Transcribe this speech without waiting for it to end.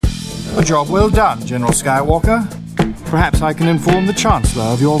A job well done, General Skywalker. Perhaps I can inform the Chancellor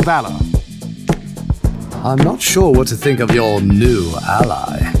of your valor. I'm not sure what to think of your new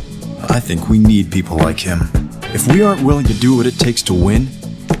ally. I think we need people like him. If we aren't willing to do what it takes to win,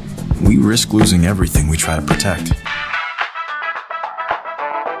 we risk losing everything we try to protect.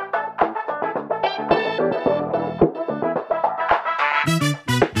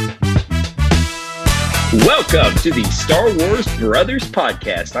 Welcome to the Star Wars Brothers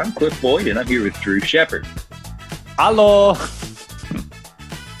podcast. I'm Cliff Boyd, and I'm here with Drew Shepard. Hello.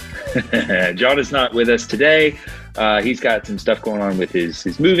 John is not with us today. He's got some stuff going on with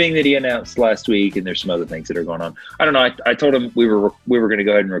his moving that he announced last week, and there's some other things that are going on. I don't know. I told him we were going to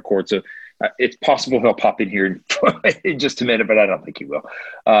go ahead and record, so it's possible he'll pop in here in just a minute, but I don't think he will.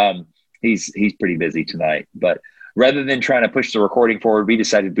 He's pretty busy tonight. But rather than trying to push the recording forward, we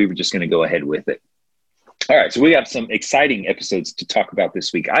decided we were just going to go ahead with it. All right, so we have some exciting episodes to talk about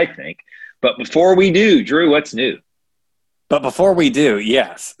this week, I think. But before we do, Drew, what's new? But before we do,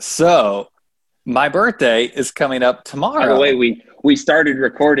 yes. So my birthday is coming up tomorrow. By the way, we started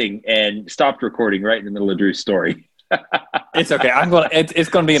recording and stopped recording right in the middle of Drew's story. It's okay. It's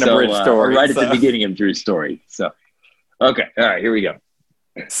going to be an abridged story. Right at the beginning of Drew's story. So, okay. All right, here we go.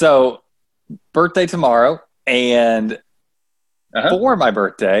 So, birthday tomorrow, and for my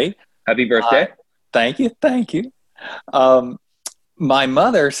birthday. Happy birthday. Thank you. My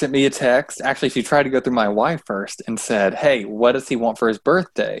mother sent me a text. Actually, she tried to go through my wife first and said, hey, what does he want for his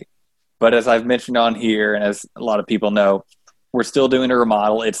birthday? But as I've mentioned on here, and as a lot of people know, we're still doing a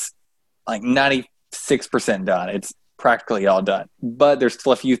remodel. It's like 96% done. It's practically all done. But there's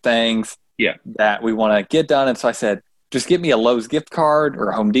still a few things that we want to get done. And so I said, just get me a Lowe's gift card or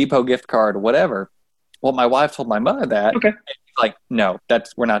a Home Depot gift card or whatever. Well, my wife told my mother that. Okay. And she's like, no,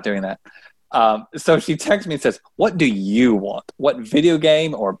 we're not doing that. So she texts me and says, what do you want? What video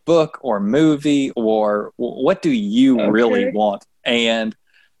game or book or movie or what do you really want? And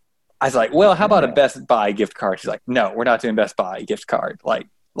I was like, well, how about a Best Buy gift card? She's like, no, we're not doing Best Buy gift card. Like,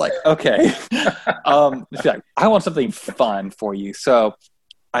 okay. She's like, I want something fun for you. So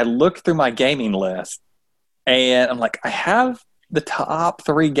I looked through my gaming list and I'm like, I have the top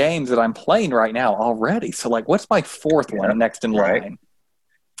 3 games that I'm playing right now already. So like, what's my fourth one next in line? Right.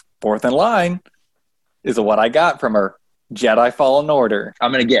 Fourth in line is what I got from her, Jedi Fallen Order.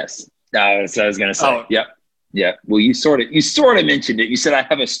 I'm going to guess. That's what I was going to say. Oh. Yep. Yeah. Well, you sort of mentioned it. You said I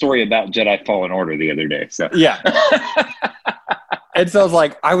have a story about Jedi Fallen Order the other day. So yeah. And so I was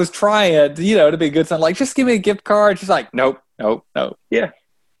like, I was trying, to be a good son. Like, just give me a gift card. She's like, nope. Yeah.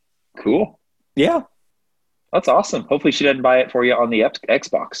 Cool. Yeah. That's awesome. Hopefully she doesn't buy it for you on the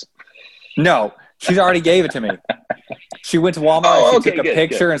Xbox. No, she's already gave it to me. She went to Walmart and she took a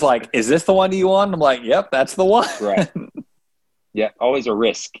picture and was like, is this the one you want? I'm like, yep, that's the one. Right. Yeah. Always a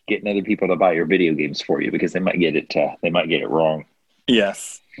risk getting other people to buy your video games for you because they might get it wrong.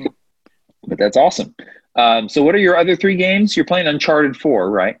 Yes. But that's awesome. So what are your other 3 games? You're playing Uncharted 4,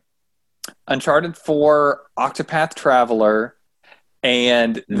 right? Uncharted 4, Octopath Traveler,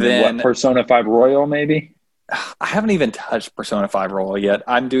 and then Persona 5 Royal, maybe? I haven't even touched Persona 5 Royal yet.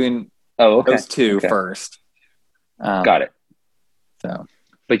 I'm doing those 2 first. Got it. So,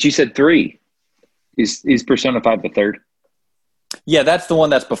 but you said 3. Is Persona 5 the third? Yeah, that's the one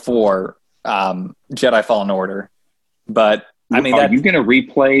that's before Jedi Fallen Order. But I mean, are you going to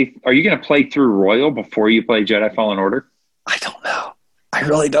replay? Are you going to play through Royal before you play Jedi Fallen Order? I don't know. I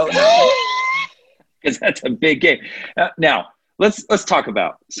really don't know. Because that's a big game. Now let's talk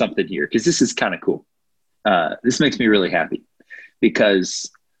about something here because this is kind of cool. This makes me really happy because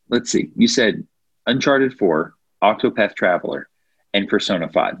let's see. You said Uncharted 4, Octopath Traveler, and Persona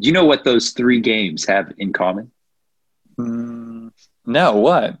 5. Do you know what those 3 games have in common? No,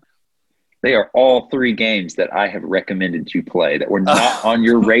 what? They are all 3 games that I have recommended you play that were not on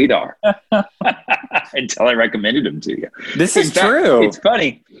your radar until I recommended them to you. This is true. It's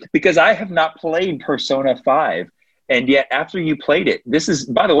funny because I have not played Persona 5, and yet after you played it,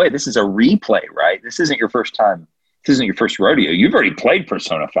 by the way, this is a replay, right? This isn't your first time. This isn't your first rodeo. You've already played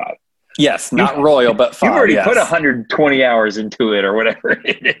Persona 5. Yes, not Royal, but 5. You've already put 120 hours into it or whatever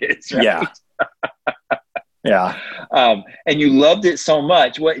it is, right? Yeah. Yeah. And you loved it so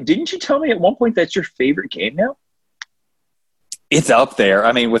much. Didn't you tell me at one point that's your favorite game now? It's up there.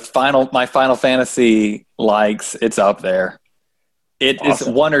 I mean, with my Final Fantasy likes, it's up there. It is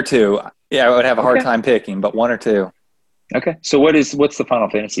 1 or 2. Yeah, I would have a hard time picking, but 1 or 2. Okay. So what's the Final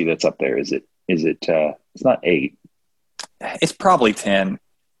Fantasy that's up there? Is it it's not 8. It's probably 10.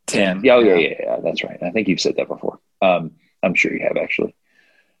 10. Yeah. That's right. I think you've said that before. I'm sure you have actually.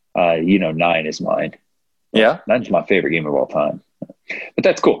 9 is mine. Yeah. 9's my favorite game of all time. But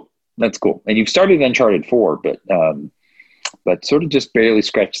that's cool. That's cool. And you've started Uncharted 4, but sort of just barely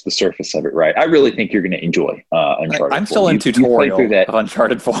scratched the surface of it, right? I really think you're going to enjoy Uncharted 4. I'm still in tutorial through that of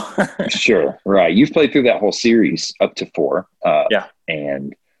Uncharted 4. Sure, right. You've played through that whole series up to 4. Yeah.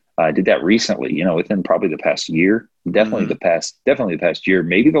 And I did that recently, within probably the past year. Definitely the past year,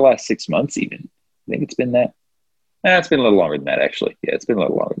 maybe the last 6 months even. I think it's been that. It's been a little longer than that, actually. Yeah, it's been a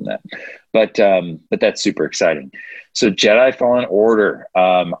little longer than that. But that's super exciting. So Jedi Fallen Order,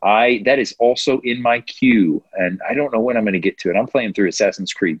 that is also in my queue, and I don't know when I'm going to get to it. I'm playing through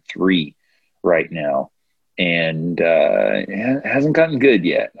Assassin's Creed 3 right now, and it hasn't gotten good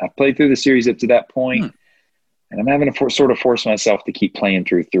yet. I've played through the series up to that point, and I'm having to sort of force myself to keep playing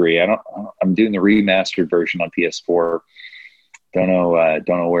through 3. I'm doing the remastered version on PS4. Don't know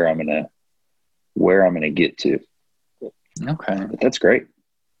where I'm gonna get to. Okay. But that's great.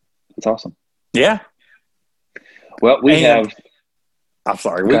 That's awesome. Yeah. Well, I'm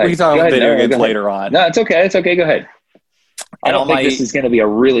sorry. We can talk about video games later on. No, it's okay. It's okay. Go ahead. I don't think my, this is going to be a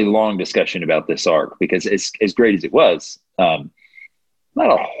really long discussion about this arc because as great as it was, not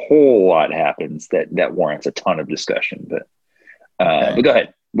a whole lot happens that warrants a ton of discussion. But go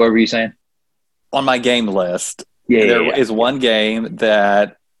ahead. What were you saying? On my game list, there is one game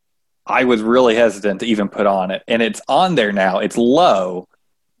that I was really hesitant to even put on it, and it's on there now. It's low,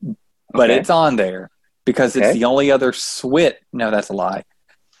 but it's on there because it's the only other Switch. No, that's a lie.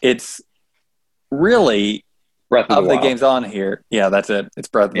 It's really Breath of the games on here. Yeah, that's it. It's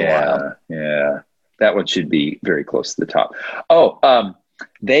Breath of the Wild. Yeah, that one should be very close to the top. Oh,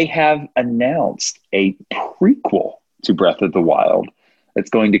 they have announced a prequel to Breath of the Wild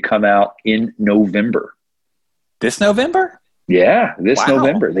that's going to come out in November. This November? Yeah, this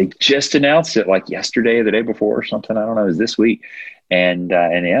November. They just announced it like yesterday or the day before or something. I don't know. It was this week. And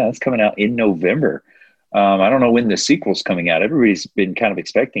yeah, it's coming out in November. I don't know when the sequel's coming out. Everybody's been kind of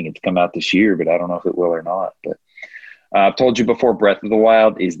expecting it to come out this year, but I don't know if it will or not. But I've told you before, Breath of the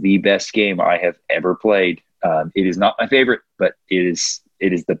Wild is the best game I have ever played. It is not my favorite, but it is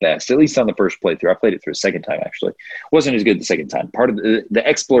the best, at least on the first playthrough. I played it through a second time, actually. It wasn't as good the second time. Part of the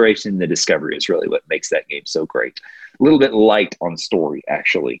exploration and the discovery is really what makes that game so great. A little bit light on story,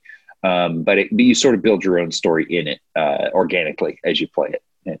 actually. But you sort of build your own story in it organically as you play it.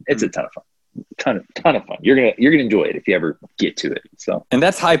 And it's a ton of fun. Ton of fun. You're gonna enjoy it if you ever get to it. So, and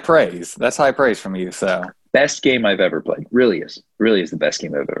that's high praise. That's high praise from you. So, best game I've ever played. Really is the best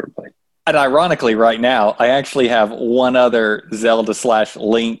game I've ever played. And ironically, right now, I actually have one other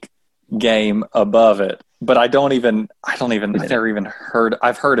Zelda/Link game above it, but I've never even heard.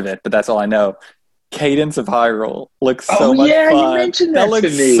 I've heard of it, but that's all I know. Cadence of Hyrule looks so much fun. You mentioned that looks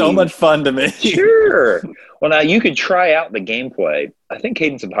to me. So much fun to me. Sure. Well, now you could try out the gameplay. I think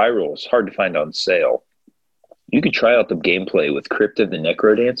Cadence of Hyrule is hard to find on sale. You could try out the gameplay with Crypt of the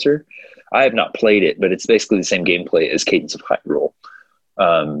Necrodancer. I have not played it, but it's basically the same gameplay as Cadence of Hyrule.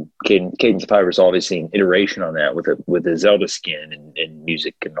 Cadence of Hyrule is obviously an iteration on that with a Zelda skin and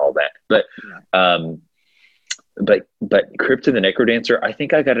music and all that. But Crypt of the Necrodancer, I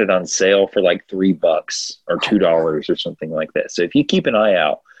think I got it on sale for like $3 or $2 or something like that. So if you keep an eye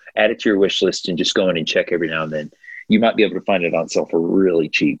out, add it to your wish list and just go in and check every now and then, you might be able to find it on sale for really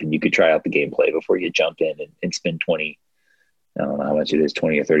cheap. And you could try out the gameplay before you jump in and spend 20. I don't know how much it is,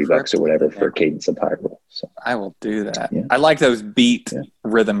 20 or $30 or whatever for Cadence of Hyrule. So I will do that. Yeah. I like those beat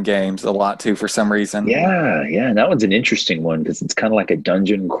rhythm games a lot too, for some reason. Yeah. And that one's an interesting one because it's kind of like a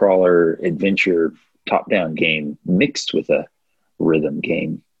dungeon crawler adventure top-down game mixed with a rhythm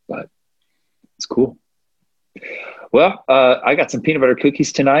game, but it's cool. Well, I got some peanut butter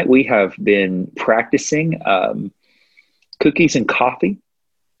cookies tonight. We have been practicing cookies and coffee.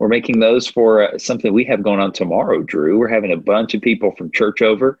 We're making those for something we have going on tomorrow, Drew. We're having a bunch of people from church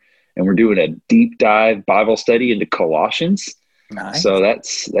over, and we're doing a deep dive Bible study into Colossians. Nice. So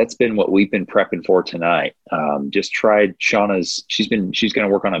that's been what we've been prepping for tonight. Just tried Shauna's. She's going to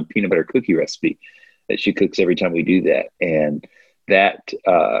work on a peanut butter cookie recipe that she cooks every time we do that. And that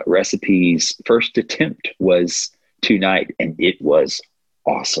recipe's first attempt was tonight, and it was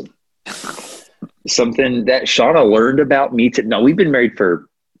awesome. Something that Shauna learned about me. No, we've been married for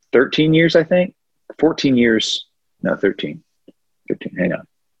 13 years, I think. 14 years. No, 13. 13. Hang on.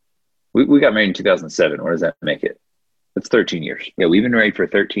 We got married in 2007. What does that make it? It's 13 years. Yeah, we've been married for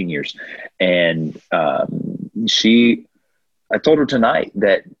 13 years. And I told her tonight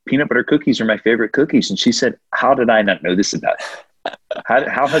that peanut butter cookies are my favorite cookies. And she said, how did I not know this about it?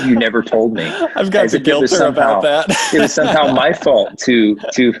 How have you never told me? I've got to guilt her about that. It was somehow my fault to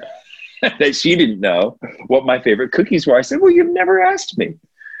that she didn't know what my favorite cookies were. I said, well, you've never asked me.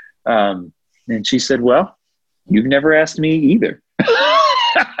 And she said, well, you've never asked me either.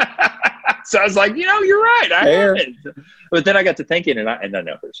 So I was like, you're right. I Fair. haven't. But then I got to thinking, and I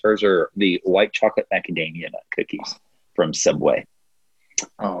know hers. Hers are the white chocolate macadamia nut cookies from Subway.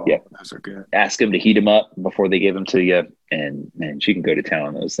 Oh, Yeah. those are good. Ask them to heat them up before they give them to you, and man, she can go to town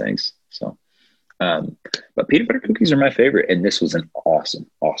on those things. So, but peanut butter cookies are my favorite, and this was an awesome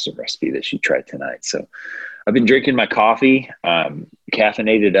recipe that she tried tonight. So I've been drinking my coffee,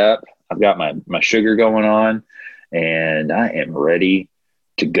 caffeinated up. I've got my sugar going on, and I am ready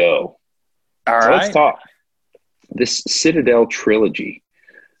to go. All So right. let's talk this Citadel Trilogy.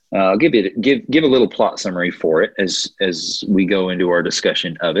 I'll give a little plot summary for it as we go into our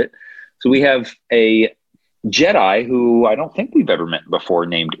discussion of it. So we have a Jedi who I don't think we've ever met before,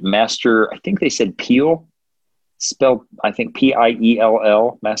 named Master. I think they said Peel, spelled I think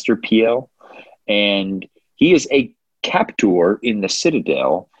Piell, Master Peel, and he is a captor in the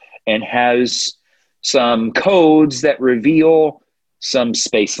Citadel and has some codes that reveal some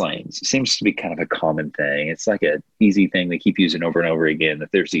space lanes. It seems to be kind of a common thing. It's like an easy thing they keep using over and over again,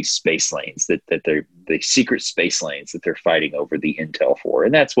 that there's these space lanes, that they're the secret space lanes that they're fighting over the intel for.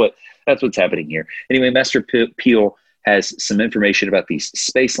 And that's what's happening here. Anyway, Master Peel has some information about these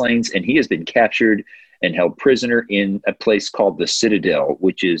space lanes, and he has been captured and held prisoner in a place called the Citadel,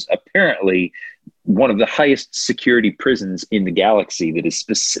 which is apparently one of the highest security prisons in the galaxy that is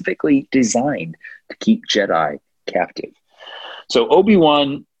specifically designed to keep Jedi captive. So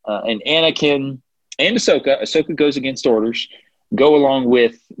Obi-Wan and Anakin and Ahsoka goes against orders, go along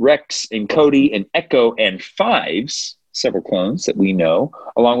with Rex and Cody and Echo and Fives, several clones that we know,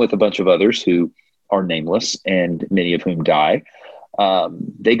 along with a bunch of others who are nameless and many of whom die.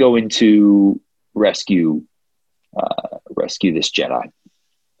 They go into rescue this Jedi.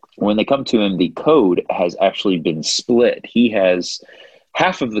 When they come to him, the code has actually been split. He has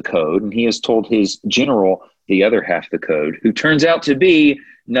half of the code, and he has told his general the other half of the code, who turns out to be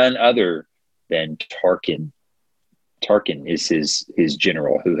none other than Tarkin. Tarkin is his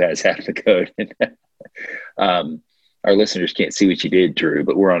general, who has half the code. Our listeners can't see what you did, Drew,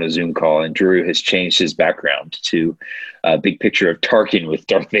 but we're on a Zoom call, and Drew has changed his background to a big picture of Tarkin with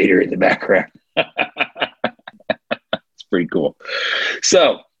Darth Vader in the background. It's pretty cool.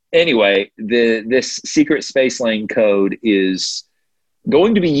 So anyway, this secret space lane code is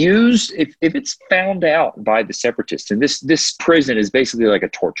going to be used if it's found out by the Separatists. And this prison is basically like a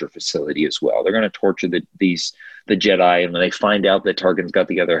torture facility as well. They're going to torture the Jedi, and when they find out that Tarkin's got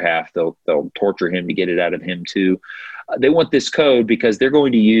the other half, they'll torture him to get it out of him too. They want this code because they're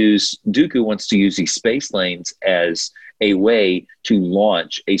going to use, Dooku wants to use these space lanes as a way to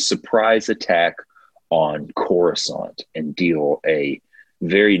launch a surprise attack on Coruscant and deal a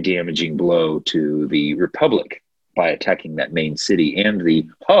very damaging blow to the Republic by attacking that main city and the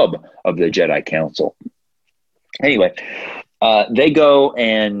hub of the Jedi Council. Anyway, they go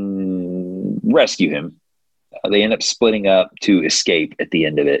and rescue him. They end up splitting up to escape at the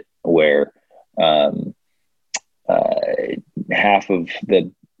end of it, where half of the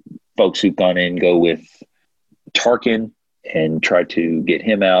folks who've gone in go with Tarkin and try to get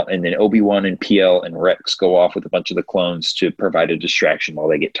him out, and then Obi-Wan and PL and Rex go off with a bunch of the clones to provide a distraction while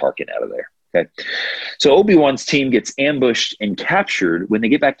they get Tarkin out of there. Okay, so Obi-Wan's team gets ambushed and captured when they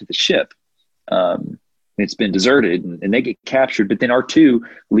get back to the ship. It's been deserted, and they get captured, but then R2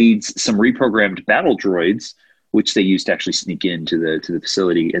 leads some reprogrammed battle droids, which they used to actually sneak into the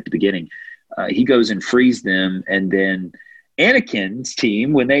facility at the beginning. He goes and frees them, and then Anakin's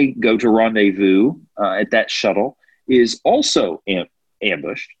team, when they go to rendezvous at that shuttle, is also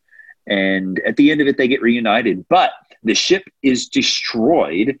ambushed. And at the end of it, they get reunited. But the ship is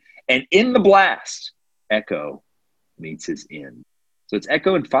destroyed, and in the blast, Echo meets his end. So it's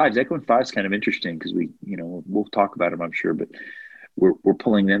Echo and Fives. Echo and Fives kind of interesting because we'll talk about them, I'm sure, but we're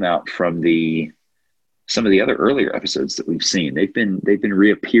pulling them out from some of the other earlier episodes that we've seen. They've been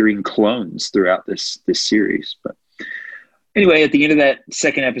reappearing clones throughout this series. But anyway, at the end of that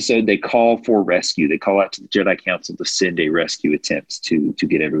second episode, they call for rescue. They call out to the Jedi Council to send a rescue attempt to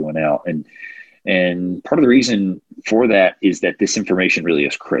get everyone out. And part of the reason for that is that this information really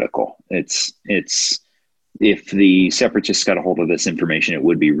is critical. It's if the Separatists got a hold of this information, it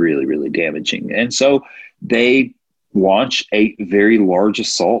would be really, really damaging. And so they launch a very large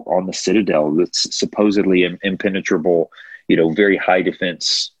assault on the Citadel that's supposedly an impenetrable, very high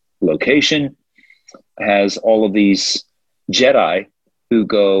defense location, has all of these Jedi who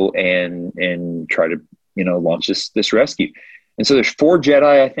go and try to, launch this rescue. And so there's 4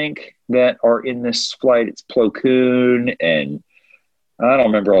 Jedi, I think, that are in this flight. It's Plo Koon, and I don't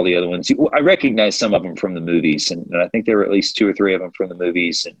remember all the other ones. I recognize some of them from the movies, and I think there were at least 2 or 3 of them from the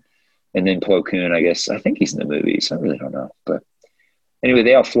movies. And then Plo Koon, I think he's in the movies. I really don't know. But Anyway,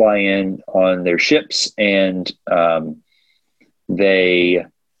 they all fly in on their ships, and they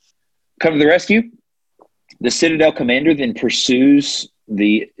come to the rescue. The Citadel commander then pursues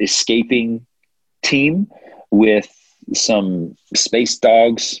the escaping team with some space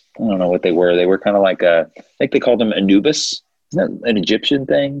dogs. I don't know what they were. They were kind of like I think they called them Anubis. Isn't that an Egyptian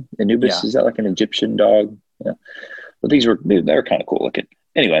thing? Anubis, is that like an Egyptian dog? Yeah. But they were kind of cool looking.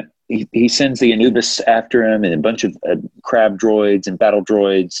 Anyway, he sends the Anubis after him, and a bunch of crab droids and battle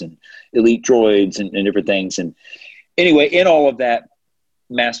droids and elite droids and different things. And anyway, in all of that,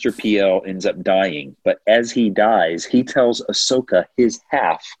 Master PL ends up dying. But as he dies, he tells Ahsoka his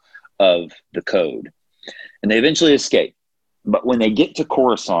half of the code. And they eventually escape. But when they get to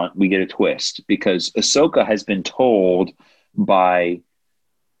Coruscant, we get a twist, because Ahsoka has been told by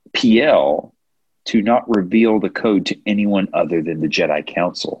PL to not reveal the code to anyone other than the Jedi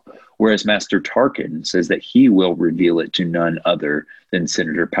Council, whereas Master Tarkin says that he will reveal it to none other than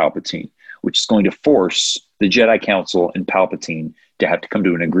Senator Palpatine, which is going to force the Jedi Council and Palpatine to have to come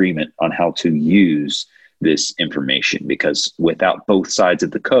to an agreement on how to use this information, because without both sides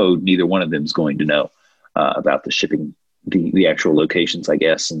of the code, neither one of them is going to know about the shipping, the actual locations, I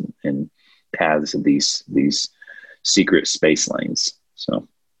guess, and paths of these secret space lanes. So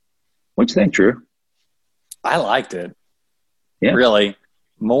what do you think, Drew? I liked it. Yeah. Really.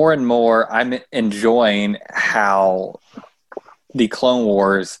 More and more, I'm enjoying how the Clone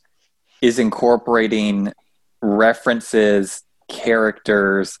Wars is incorporating references,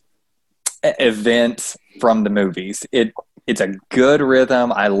 characters, events from the movies. It's a good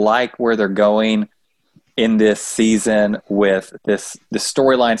rhythm. I like where they're going in this season with this. The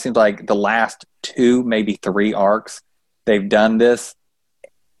storyline seems like the last 2, maybe 3 arcs they've done this.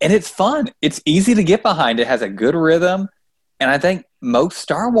 And it's fun. It's easy to get behind. It has a good rhythm. And I think most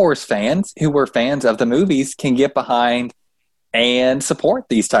Star Wars fans who were fans of the movies can get behind and support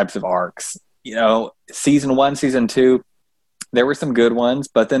these types of arcs. You know, season 1, season 2, there were some good ones,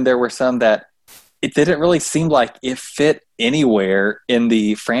 but then there were some that it didn't really seem like it fit anywhere in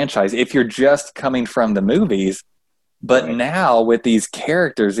the franchise if you're just coming from the movies. But right. Now with these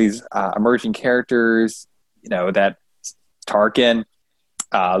characters, these emerging characters, you know, that Tarkin,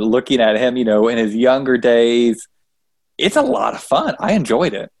 looking at him, you know, in his younger days, it's a lot of fun. I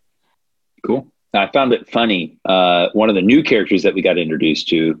enjoyed it. Cool. I found it funny. One of the new characters that we got introduced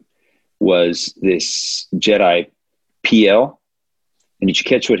to was this Jedi PL. And did you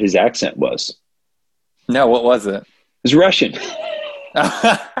catch what his accent was? No, what was it? It was Russian.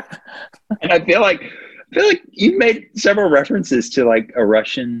 And I feel like you made several references to like a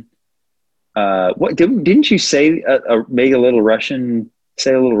Russian. What didn't you say? Make a little Russian.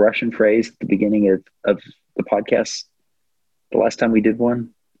 Say a little Russian phrase at the beginning of the podcast. The last time we did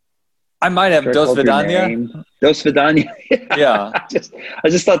one. I might have. Dos Vidania. Dos Vidania. Yeah. I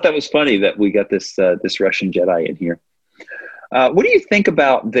just thought that was funny that we got this Russian Jedi in here. What do you think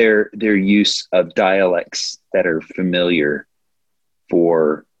about their use of dialects that are familiar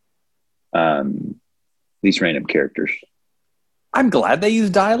for these random characters? I'm glad they use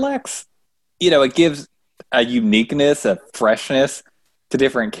dialects. You know, it gives a uniqueness, a freshness to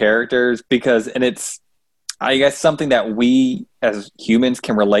different characters and it's, I guess, something that we as humans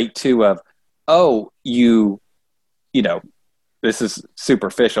can relate to of, oh, you know, this is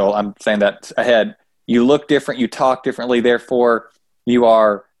superficial. I'm saying that ahead. You look different, you talk differently, therefore you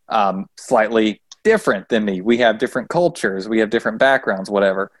are slightly different than me. We have different cultures, we have different backgrounds,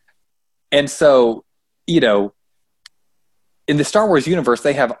 whatever. And so, you know, in the Star Wars universe,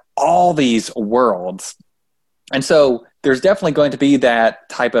 they have all these worlds. And so there's definitely going to be that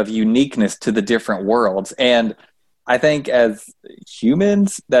type of uniqueness to the different worlds. And I think as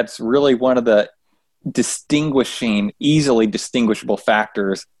humans, that's really one of the easily distinguishable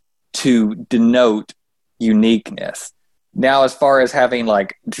factors to denote uniqueness. Now, as far as having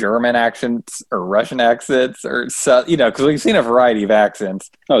like German accents or Russian accents or, you know, because we've seen a variety of accents.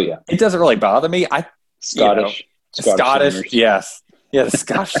 Oh, yeah. It doesn't really bother me. Scottish, yes. Yeah, the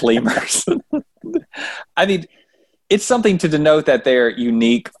Scottish lemurs. I mean, it's something to denote that they're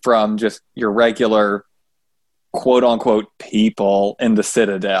unique from just your regular quote-unquote people in the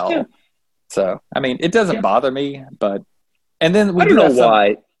Citadel. Yeah. So, I mean, it doesn't bother me, but... And then we I don't know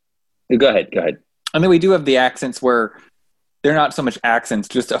why. Go ahead. And then we do have the accents where they're not so much accents,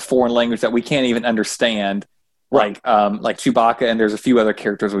 just a foreign language that we can't even understand. Right. Like Chewbacca, and there's a few other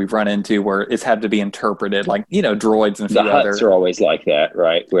characters we've run into where it's had to be interpreted, like, you know, droids and a few other. The Hutts are always like that,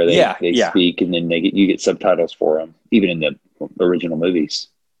 right? Where they speak and then you get subtitles for them, even in the original movies.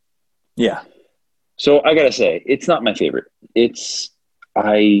 Yeah. So I gotta say, it's not my favorite.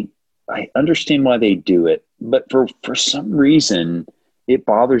 I understand why they do it, but for some reason, it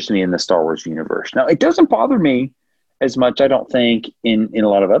bothers me in the Star Wars universe. Now, it doesn't bother me as much, I don't think, in a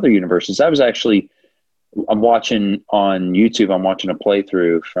lot of other universes. I'm watching on YouTube, I'm watching a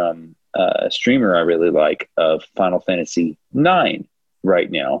playthrough from a streamer I really like of Final Fantasy IX right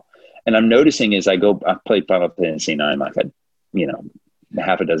now. And I'm noticing as I've played Final Fantasy IX like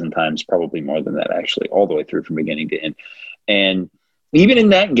half a dozen times, probably more than that actually, all the way through from beginning to end. And even in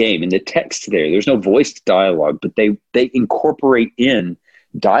that game, in the text there's no voiced dialogue, but they incorporate in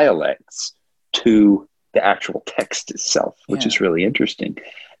dialects to the actual text itself, which is really interesting.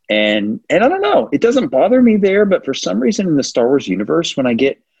 And I don't know, it doesn't bother me there, but for some reason in the Star Wars universe, when I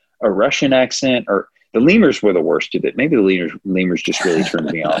get a Russian accent, or the lemurs were the worst of it. Maybe the lemurs just really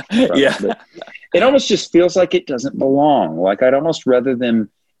turned me off. But it almost just feels like it doesn't belong. Like I'd almost rather them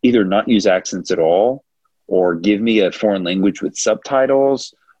either not use accents at all, or give me a foreign language with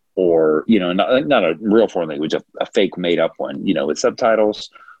subtitles, or, not a real foreign language, a fake made up one, with subtitles,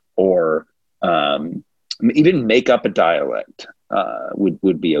 or even make up a dialect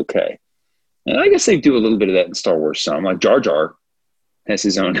would be okay. And I guess they do a little bit of that in Star Wars. Some, like Jar Jar has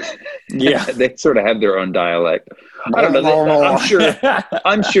his own. They sort of have their own dialect. I don't know.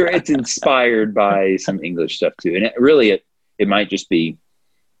 I'm sure it's inspired by some English stuff too. And it might just be,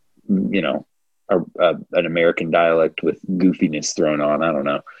 an American dialect with goofiness thrown on. I don't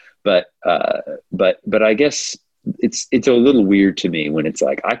know, but I guess it's a little weird to me when it's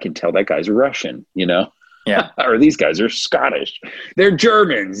like, I can tell that guy's Russian, or these guys are Scottish, they're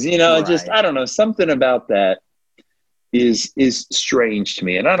Germans, right. Just, I don't know, something about that is strange to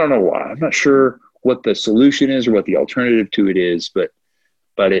me. And I don't know why. I'm not sure what the solution is or what the alternative to it is, but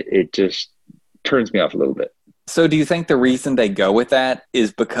it just turns me off a little bit. So do you think the reason they go with that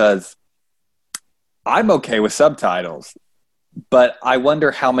is because I'm okay with subtitles, but I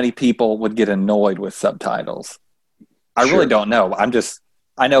wonder how many people would get annoyed with subtitles? I really don't know.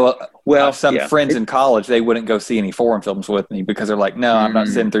 I know some friends in college, they wouldn't go see any foreign films with me because they're like, no, I'm not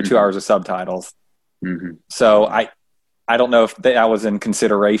sitting through 2 hours of subtitles. Mm-hmm. So I don't know if that was in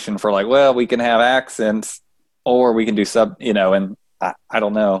consideration for like, well, we can have accents or we can do and I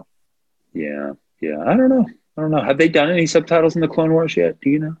don't know. Yeah. I don't know. Have they done any subtitles in the Clone Wars yet? Do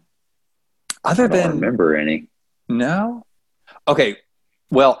you know? I don't remember any. No? Okay.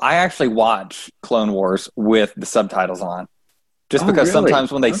 Well, I actually watch Clone Wars with the subtitles on. Just because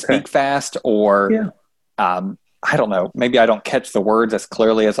sometimes when they speak fast or I don't know, maybe I don't catch the words as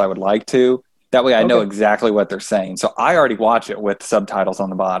clearly as I would like to. That way I know exactly what they're saying. So I already watch it with subtitles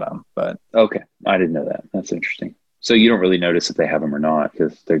on the bottom. But okay. I didn't know that. That's interesting. So you don't really notice if they have them or not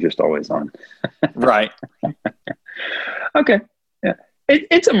because they're just always on. Right. Okay. Yeah.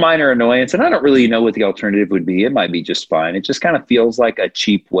 It's a minor annoyance, and I don't really know what the alternative would be. It might be just fine. It just kind of feels like a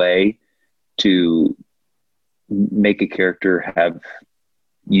cheap way to make a character have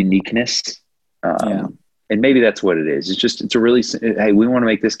uniqueness. And maybe that's what it is. It's a really, hey, we want to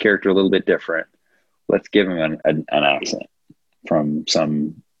make this character a little bit different. Let's give him an accent from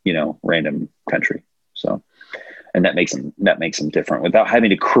some, random country. So, and that makes them different without having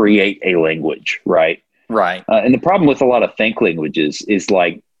to create a language. Right. Right. And the problem with a lot of think languages is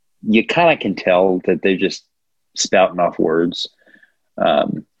like, you kind of can tell that they're just spouting off words.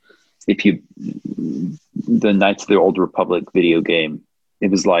 The Knights of the Old Republic video game,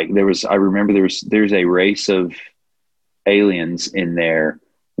 it was like, there's a race of aliens in there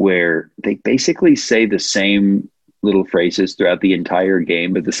where they basically say the same little phrases throughout the entire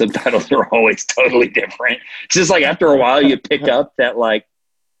game, but the subtitles are always totally different. It's just like after a while you pick up that like,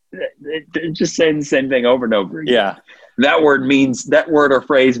 they're just saying the same thing over and over again. Yeah. That word or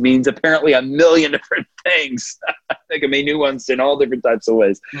phrase means apparently a million different things. They can mean nuanced in all different types of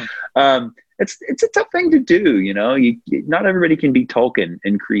ways. It's a tough thing to do. Not everybody can be Tolkien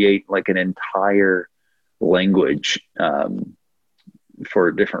and create like an entire language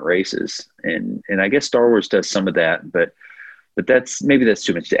for different races. And I guess Star Wars does some of that, but that's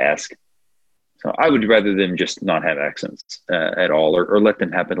too much to ask. So I would rather them just not have accents at all, or let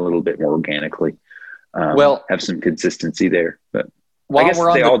them happen a little bit more organically. Have some consistency there. But I guess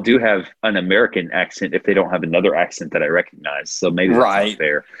they all do have an American accent if they don't have another accent that I recognize. So maybe that's not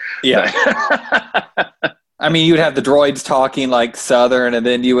fair. Yeah. I mean, you'd have the droids talking like Southern, and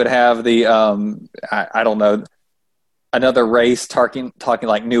then you would have the, I don't know, another race talking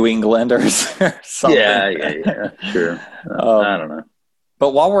like New Englanders or something. Yeah. Sure. I don't know.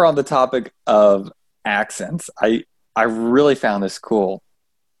 But while we're on the topic of accents, I really found this cool.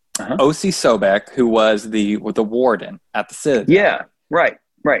 O.C. Sobek, who was the warden at the Citadel. Yeah, right.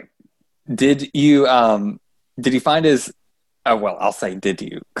 Did you find his? Well, I'll say did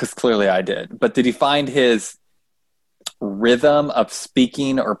you, because clearly I did. But did you find his rhythm of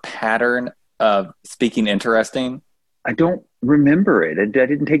speaking or pattern of speaking interesting? I don't remember it. I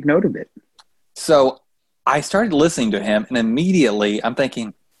didn't take note of it. So I started listening to him, and immediately I'm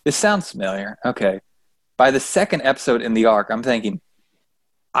thinking, this sounds familiar. Okay. By the second episode in the arc, I'm thinking,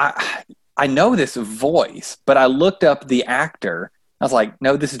 I know this voice, but I looked up the actor. I was like,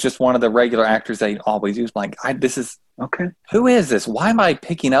 no, this is just one of the regular actors they always use. I'm like, this is Okay. Who is this? Why am I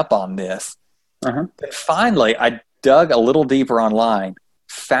picking up on this? Uh-huh. And finally, I dug a little deeper online,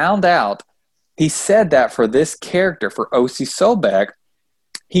 found out he said that for this character, for O.C. Sobek,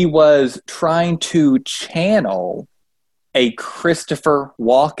 he was trying to channel a Christopher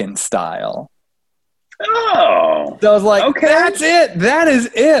Walken style. Oh. So I was like, okay. That's it. That is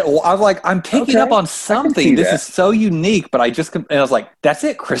it. I was like, I'm picking up on something. This is so unique, but and I was like, that's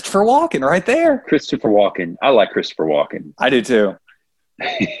it. Christopher Walken right there. Christopher Walken. I like Christopher Walken. I do too.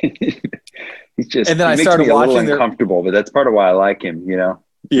 He's just, and then he I makes started me a watching little uncomfortable, but that's part of why I like him, you know?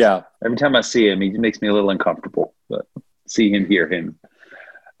 Yeah. Every time I see him, he makes me a little uncomfortable, but see him, hear him.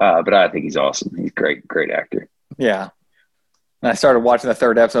 But I think he's awesome. He's great actor. Yeah. And I started watching the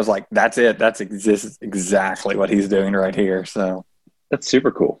third episode. I was like, that's it. That's exactly what he's doing right here. So that's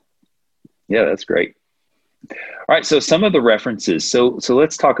super cool. Yeah, that's great. All right. So some of the references. So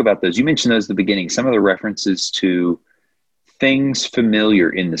let's talk about those. You mentioned those at the beginning. Some of the references to things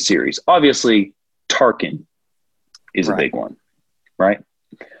familiar in the series. Obviously, Tarkin is a big one, right?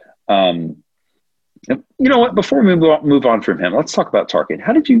 You know what? Before we move on from him, let's talk about Tarkin.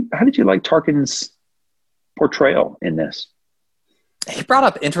 How did you like Tarkin's portrayal in this? He brought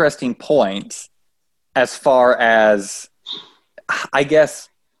up interesting points as far as, I guess,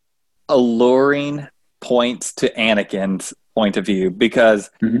 alluring points to Anakin's point of view, because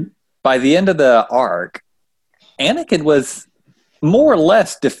by the end of the arc, Anakin was more or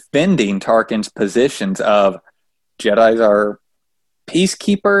less defending Tarkin's positions of Jedis are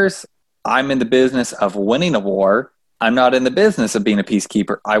peacekeepers. I'm in the business of winning a war. I'm not in the business of being a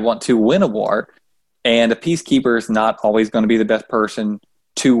peacekeeper. I want to win a war. And a peacekeeper is not always going to be the best person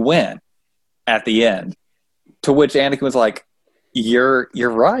to win at the end. To which Anakin was like, you're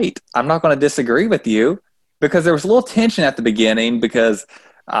right. I'm not going to disagree with you, because there was a little tension at the beginning because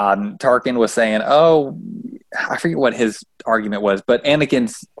Tarkin was saying, oh, I forget what his argument was, but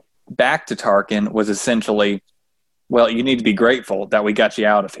Anakin's back to Tarkin was essentially, well, you need to be grateful that we got you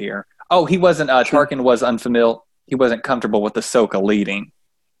out of here. Oh, he wasn't, Tarkin was unfamiliar. He wasn't comfortable with Ahsoka leading.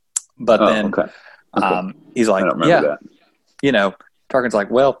 But then he's like, that. You know, Tarkin's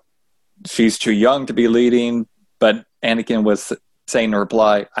like, well, she's too young to be leading. But Anakin was saying in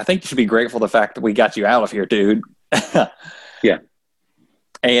reply, I think you should be grateful for the fact that we got you out of here, dude. Yeah.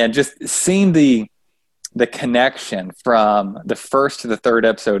 And just seeing the connection from the first to the third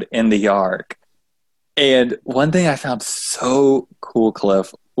episode in the arc. And one thing I found so cool,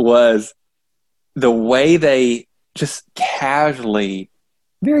 Cliff, was the way they just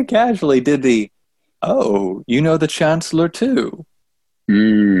very casually did the, oh, you know the Chancellor too. I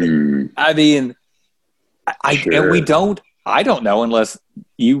mean, and I don't know, unless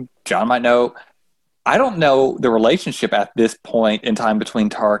you, John, might know. I don't know the relationship at this point in time between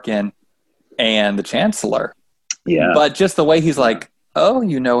Tarkin and the Chancellor. Yeah. But just the way he's like, oh,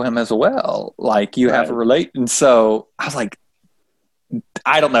 you know him as well. Like, you have a relate. And so I was like,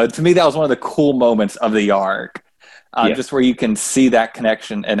 I don't know. To me, that was one of the cool moments of the arc. Just where you can see that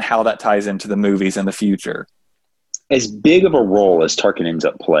connection and how that ties into the movies in the future. As big of a role as Tarkin ends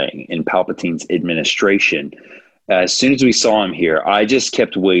up playing in Palpatine's administration, as soon as we saw him here, I just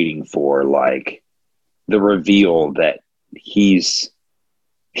kept waiting for like the reveal that he's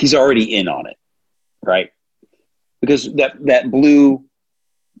already in on it, right? Because that blue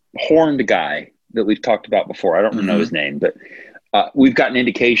horned guy that we've talked about before, I don't know his name, but we've got an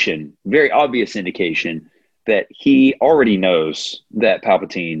indication, very obvious indication, that he already knows that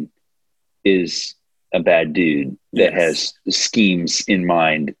Palpatine is a bad dude that has schemes in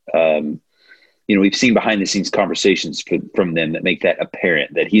mind. You know, we've seen behind the scenes conversations from them that make that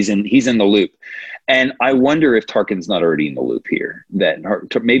apparent, that he's in the loop. And I wonder if Tarkin's not already in the loop here, that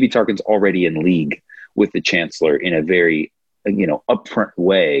maybe Tarkin's already in league with the Chancellor in a very, upfront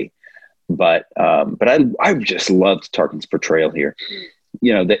way. But I just loved Tarkin's portrayal here.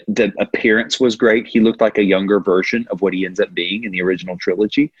 You know, the appearance was great. He looked like a younger version of what he ends up being in the original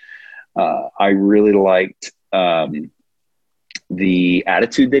trilogy. I really liked the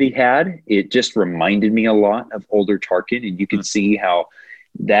attitude that he had. It just reminded me a lot of older Tarkin, and you could see how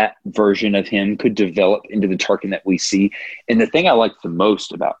that version of him could develop into the Tarkin that we see. And the thing I liked the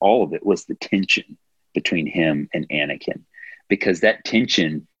most about all of it was the tension between him and Anakin, because that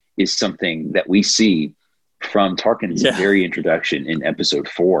tension is something that we see from Tarkin's Yeah. very introduction in episode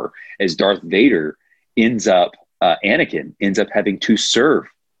 4, as Darth Vader Anakin ends up having to serve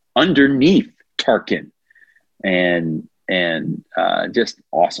underneath Tarkin, and just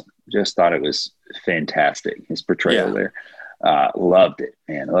awesome. Just thought it was fantastic, his portrayal there. Loved it,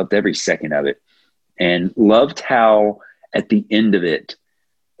 man. Loved every second of it, and loved how at the end of it,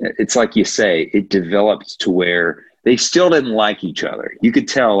 it's like you say, it developed to where they still didn't like each other. You could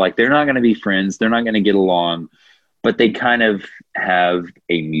tell, like, they're not going to be friends, they're not going to get along, but they kind of have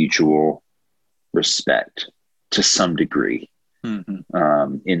a mutual respect to some degree, in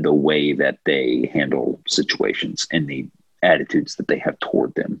the way that they handle situations and the attitudes that they have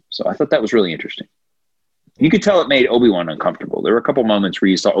toward them. So I thought that was really interesting. You could tell it made Obi-Wan uncomfortable. There were a couple moments where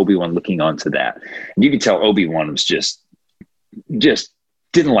you saw Obi-Wan looking onto that, and you could tell Obi-Wan was just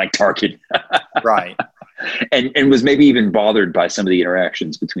didn't like Tarkin. Right. and was maybe even bothered by some of the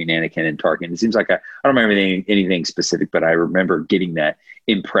interactions between Anakin and Tarkin. It seems like I don't remember anything specific, but I remember getting that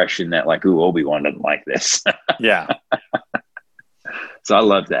impression that, like, ooh, Obi-Wan doesn't like this. Yeah. So I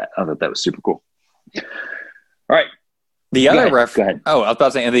loved that. I thought that was super cool. All right. The other Go ahead. Oh, I was about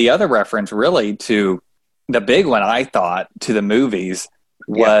to say, and the other reference really to the big one, I thought, to the movies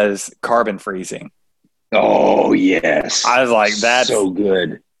was carbon freezing. Oh, yes. I was like, that's so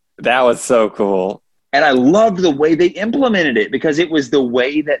good. That was so cool. And I loved the way they implemented it, because it was the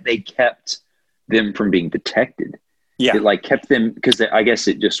way that they kept them from being detected. Yeah. It like kept them, because I guess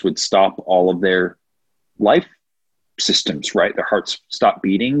it just would stop all of their life systems, right? Their hearts stop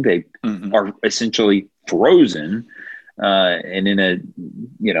beating. They are essentially frozen and in a,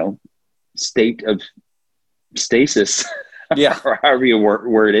 state of stasis, or however you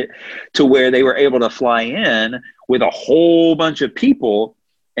word it, to where they were able to fly in with a whole bunch of people.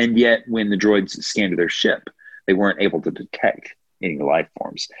 And yet when the droids scanned their ship, they weren't able to detect any life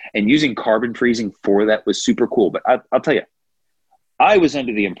forms. And using carbon freezing for that was super cool. But I'll tell you, I was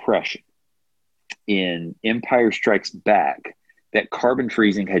under the impression in Empire Strikes Back that carbon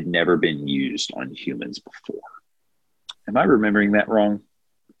freezing had never been used on humans before. Am I remembering that wrong?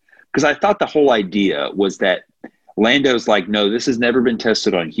 Because I thought the whole idea was that Lando's like, no, this has never been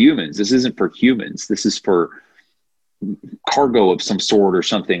tested on humans. This isn't for humans. This is for cargo of some sort or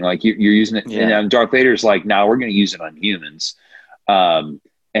something. Like you're using it. Yeah. And Darth Vader's like, no, we're going to use it on humans. And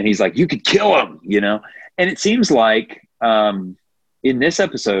he's like, you could kill him, And it seems like in this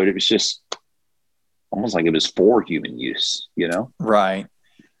episode, it was just almost like it was for human use, Right.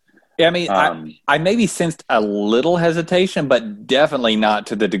 Yeah, I mean, I maybe sensed a little hesitation, but definitely not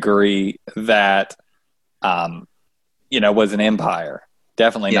to the degree that, was an Empire.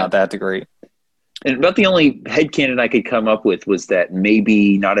 Definitely not that degree. And about the only headcanon I could come up with was that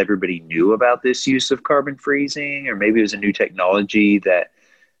maybe not everybody knew about this use of carbon freezing, or maybe it was a new technology that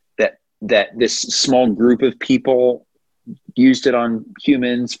this small group of people used it on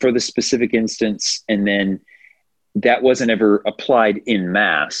humans for the specific instance, and then that wasn't ever applied in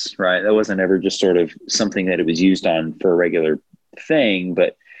mass, right? That wasn't ever just sort of something that it was used on for a regular thing,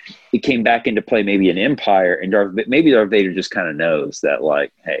 but it came back into play maybe in Empire, and maybe Darth Vader just kind of knows that,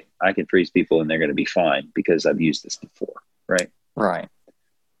 like, hey, I can freeze people and they're going to be fine because I've used this before, right? Right.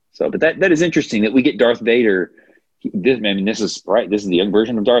 So, but that is interesting that we get Darth Vader. This is right. This is the young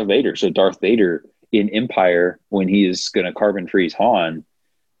version of Darth Vader. So Darth Vader in Empire, when he is going to carbon freeze Han,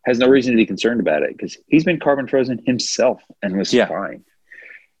 has no reason to be concerned about it because he's been carbon frozen himself and was fine.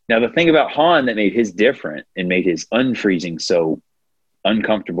 Now, the thing about Han that made his different and made his unfreezing so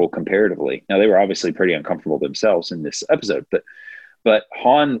uncomfortable comparatively. Now, they were obviously pretty uncomfortable themselves in this episode, but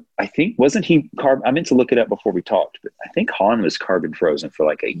Han, I think, wasn't he I meant to look it up before we talked, but I think Han was carbon frozen for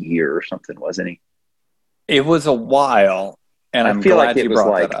like a year or something, wasn't he? It was a while. And I I'm feel glad like it you was brought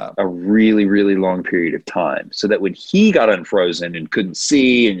like that up. a really, really long period of time. So that when he got unfrozen and couldn't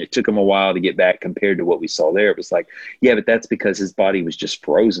see, and it took him a while to get back compared to what we saw there, it was like, yeah, but that's because his body was just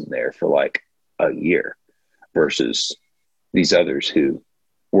frozen there for like a year versus these others who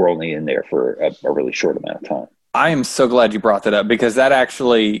were only in there for a really short amount of time. I am so glad you brought that up because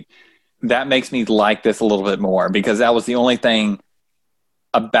that makes me like this a little bit more, because that was the only thing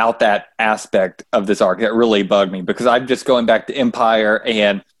about that aspect of this arc that really bugged me, because I'm just going back to Empire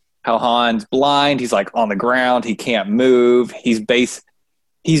and how Han's blind. He's like on the ground. He can't move. He's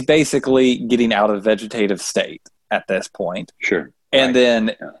basically getting out of vegetative state at this point. Sure. And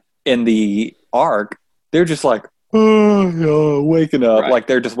then in the arc, they're just like, waking up. Like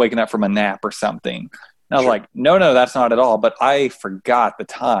they're just waking up from a nap or something. And I was like, no, that's not at all. But I forgot the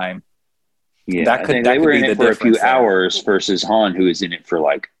time. Yeah, they were in it for a few hours versus Han, who is in it for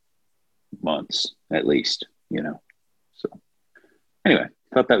like months at least, So anyway,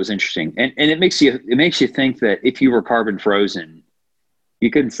 thought that was interesting, and it makes you think that if you were carbon frozen, you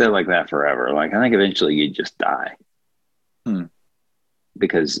couldn't stay like that forever. Like, I think eventually you'd just die.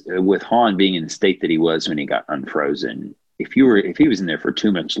 Because with Han being in the state that he was when he got unfrozen, if he was in there for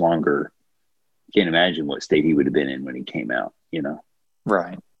too much longer, you can't imagine what state he would have been in when he came out, you know?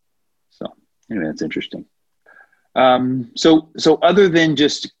 Right. So anyway, that's interesting. So other than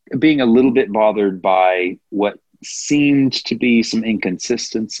just being a little bit bothered by what seemed to be some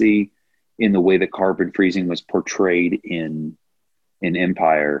inconsistency in the way that carbon freezing was portrayed in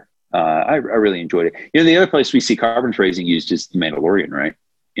Empire, I really enjoyed it. You know, the other place we see carbon freezing used is The Mandalorian, right?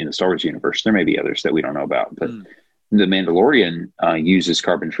 In the Star Wars universe. There may be others that we don't know about, but The Mandalorian uses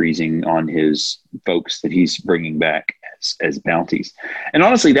carbon freezing on his folks that he's bringing back as bounties. And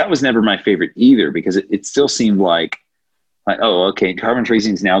honestly, that was never my favorite either, because it still seemed like, oh, okay, carbon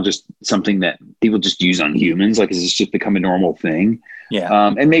freezing is now just something that people just use on humans. Like, has this just become a normal thing?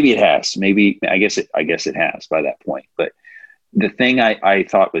 Yeah. And maybe it has. Maybe, I guess it has by that point. But the thing I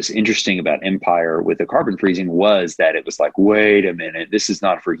thought was interesting about Empire with the carbon freezing was that it was like, wait a minute, this is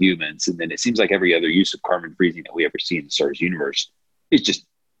not for humans. And then it seems like every other use of carbon freezing that we ever see in the Star Wars universe is just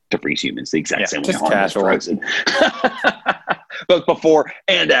to freeze humans the exact same way Han was frozen. Both before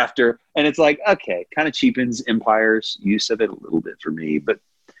and after. And it's like, okay, kind of cheapens Empire's use of it a little bit for me. But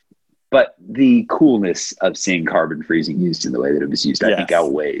the coolness of seeing carbon freezing used in the way that it was used, I think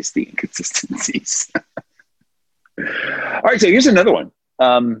outweighs the inconsistencies. All right, so here's another one.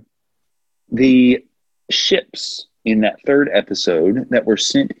 The ships in that third episode that were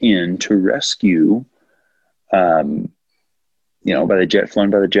sent in to rescue, flown by the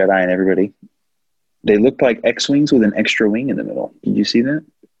Jedi and everybody, they looked like X-Wings with an extra wing in the middle. Did you see that?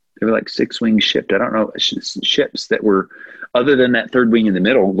 They were like 6-wing ships. I don't know, ships that were, other than that third wing in the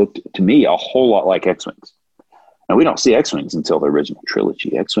middle, looked to me a whole lot like X-Wings. Now, we don't see X-Wings until the original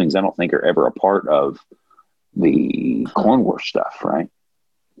trilogy. X-Wings, I don't think, are ever a part of the Clone Wars stuff, right?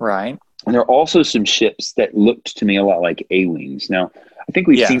 Right. And there are also some ships that looked to me a lot like A-Wings. Now, I think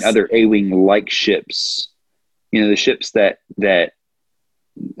we've seen other A-Wing-like ships, the ships that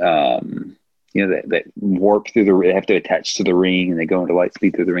warp through they have to attach to the ring and they go into light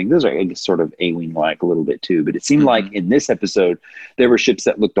speed through the ring. Those are, I guess, sort of A-Wing-like a little bit too. But it seemed like in this episode, there were ships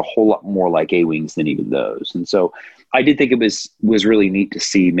that looked a whole lot more like A-Wings than even those. And so I did think it was really neat to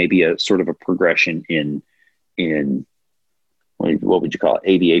see maybe a sort of a progression in what would you call it?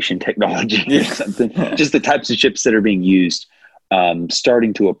 Aviation technology or something. Just the types of ships that are being used,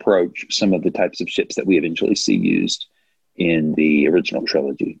 starting to approach some of the types of ships that we eventually see used in the original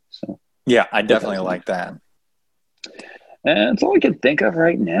trilogy. So yeah, I definitely like that. And that's all I can think of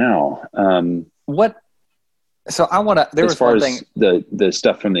right now. So I want to. There was one thing. The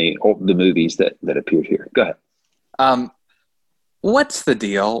stuff from the movies that appeared here. Go ahead. What's the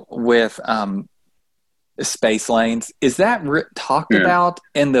deal with space lanes? Is that talked about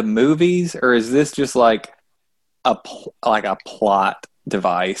in the movies, or is this just like a plot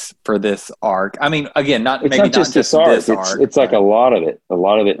device for this arc? I mean, again, It's not just this arc. It's like a lot of it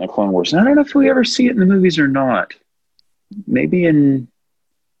in the Clone Wars. And I don't know if we ever see it in the movies or not. Maybe in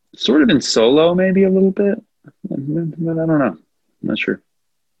Solo, maybe a little bit, but I don't know. I'm not sure.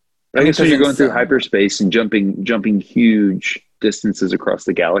 I guess when you're going through hyperspace and jumping huge distances across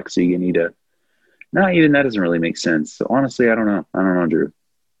the galaxy, you need to. No, even that doesn't really make sense. So honestly, I don't know, Drew.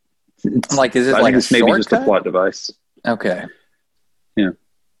 Is it like it's maybe just a plot device? Okay. Yeah,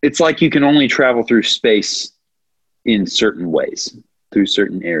 it's like you can only travel through space in certain ways, through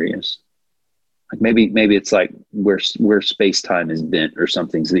certain areas. Like maybe it's like where space time is bent or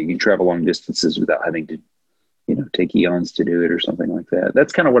something, so that you can travel long distances without having to, take eons to do it or something like that.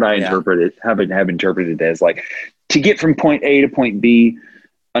 That's kind of what I have interpreted as, like, to get from point A to point B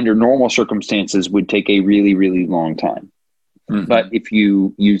under normal circumstances would take a really, really long time. Mm-hmm. But if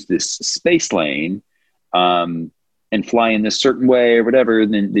you use this space lane and fly in this certain way or whatever,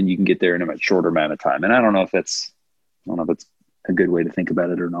 then you can get there in a much shorter amount of time. And I don't know if it's a good way to think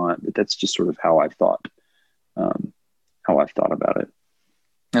about it or not, but that's just sort of how I've thought about it.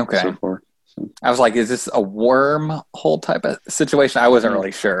 Okay. So far. So. I was like, is this a wormhole type of situation? I wasn't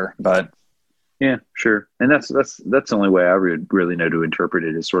really sure, but yeah, sure. And that's the only way I would really know to interpret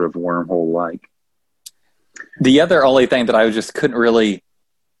it, is sort of wormhole like. The other only thing that I just couldn't really,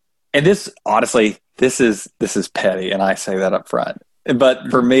 and this honestly, this is petty, and I say that up front.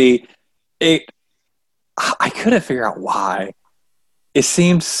 But for me, I couldn't figure out why. It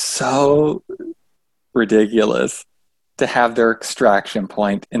seemed so ridiculous to have their extraction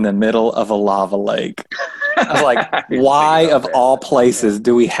point in the middle of a lava lake. I was like, why of all places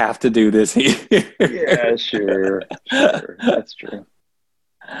do we have to do this here? Yeah, sure. That's true.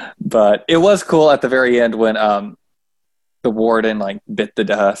 But it was cool at the very end when the warden like bit the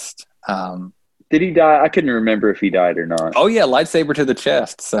dust. Did he die? I couldn't remember if he died or not. Oh yeah, lightsaber to the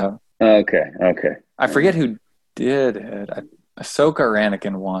chest. So Okay. I forget who did it. Ahsoka or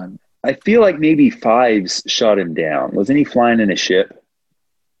Anakin won. I feel like maybe Fives shot him down. Wasn't he flying in a ship?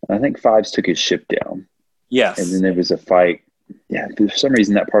 I think Fives took his ship down. Yes. And then there was a fight. Yeah, for some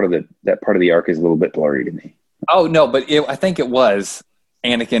reason that part of the arc is a little bit blurry to me. Oh no, but I think it was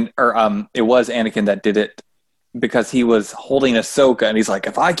Anakin, or it was Anakin that did it because he was holding Ahsoka, and he's like,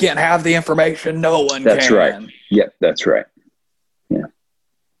 "If I can't have the information, no one can." That's right. Yep, that's right. Yeah.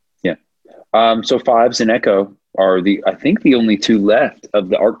 So Fives and Echo are I think the only two left of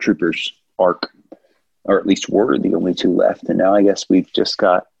the ARC Troopers arc, or at least were the only two left. And now I guess we've just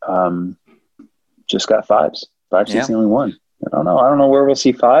got Fives. Fives is the only one. I don't know where we'll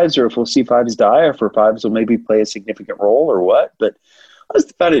see Fives, or if we'll see Fives die, or if Fives will maybe play a significant role or what. But I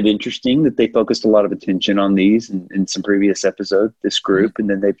just found it interesting that they focused a lot of attention on these in some previous episodes, this group, and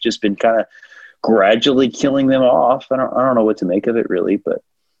then they've just been kind of gradually killing them off. I don't know what to make of it really, but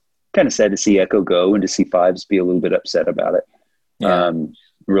kind of sad to see Echo go and to see Fives be a little bit upset about it. Yeah.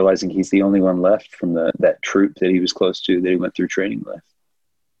 Realizing he's the only one left from that troop that he was close to, that he went through training with.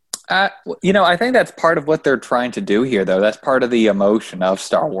 I think that's part of what they're trying to do here, though. That's part of the emotion of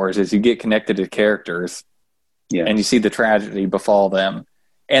Star Wars, is you get connected to characters, and you see the tragedy befall them.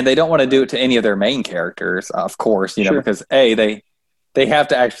 And they don't want to do it to any of their main characters, of course, because they have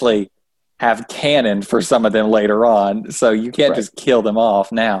to actually have canon for some of them later on, so you can't just kill them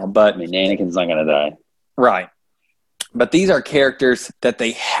off now. But I mean, Anakin's not going to die. Right. But these are characters that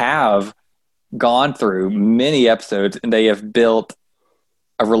they have gone through many episodes, and they have built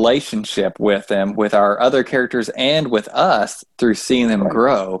a relationship with them, with our other characters, and with us through seeing them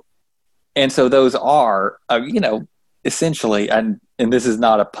grow. And so those are, essentially, and this is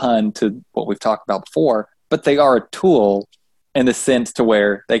not a pun to what we've talked about before, but they are a tool in the sense to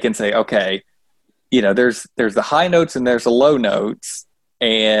where they can say, okay, there's the high notes and there's the low notes,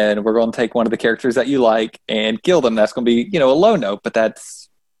 and we're going to take one of the characters that you like and kill them. That's going to be, a low note, but that's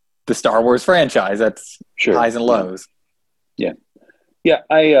the Star Wars franchise. That's highs and lows. Yeah. Yeah,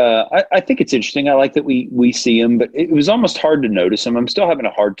 I think it's interesting. I like that we see him, but it was almost hard to notice him. I'm still having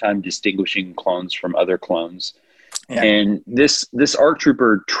a hard time distinguishing clones from other clones. Yeah. And this ARC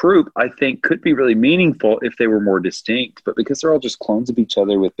Trooper troop, I think, could be really meaningful if they were more distinct. But because they're all just clones of each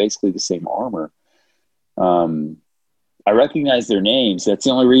other with basically the same armor, I recognize their names. That's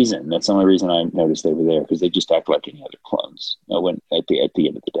the only reason. I noticed they were there, because they just act like any other clones at the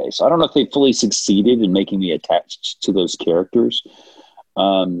end of the day. So I don't know if they fully succeeded in making me attached to those characters.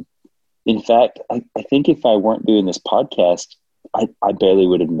 In fact, I think if I weren't doing this podcast, I barely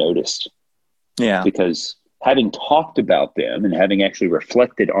would have noticed. Yeah. Because having talked about them and having actually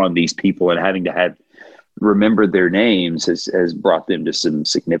reflected on these people and having to have remembered their names has brought them to some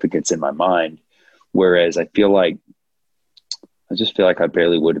significance in my mind. Whereas I just feel like I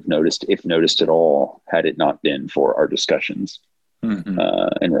barely would have noticed, if noticed at all, had it not been for our discussions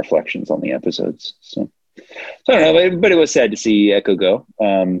and reflections on the episodes. So I don't know, but it was sad to see Echo go.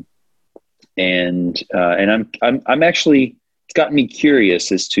 And I'm actually, it's gotten me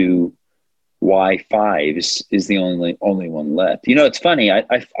curious as to why Fives is the only one left. It's funny.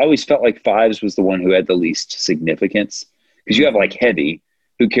 I always felt like Fives was the one who had the least significance, because you have like Heavy,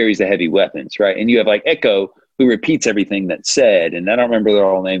 who carries the heavy weapons, right? And you have like Echo, who repeats everything that's said. And I don't remember their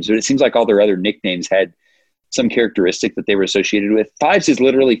all names, but it seems like all their other nicknames had some characteristic that they were associated with. Fives is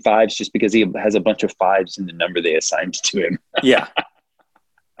literally Fives just because he has a bunch of fives in the number they assigned to him. Yeah.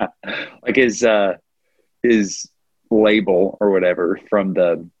 Like his label or whatever from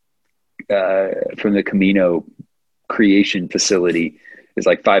the Camino creation facility is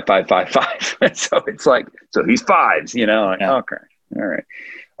like 5555. So it's like, so he's Fives, Okay. All right.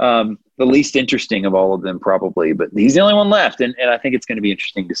 The least interesting of all of them probably, but he's the only one left. And I think it's going to be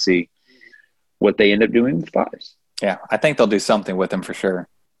interesting to see what they end up doing with Fives. Yeah, I think they'll do something with him for sure.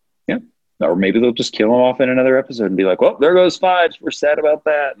 Yeah. Or maybe they'll just kill him off in another episode and be like, well, there goes Fives. We're sad about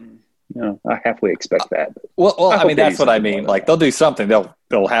that. And, I halfway expect that. Well, I mean, that's what I mean. Like, they'll do something. They'll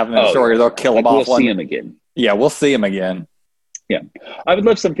have him in the story. They'll kill him off. We'll see him again. Yeah, we'll see him again. Yeah. I would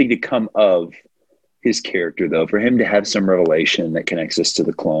love something to come of his character, though, for him to have some revelation that connects us to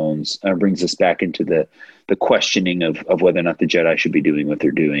the clones and brings us back into the questioning of whether or not the Jedi should be doing what they're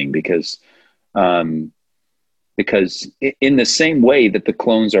doing. Because in the same way that the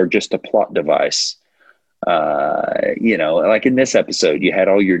clones are just a plot device, Like in this episode, you had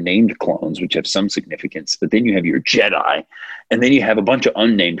all your named clones, which have some significance, but then you have your Jedi, and then you have a bunch of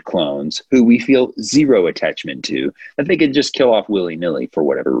unnamed clones who we feel zero attachment to, that they can just kill off willy-nilly for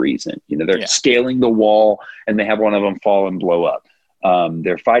whatever reason. They're scaling the wall, and they have one of them fall and blow up.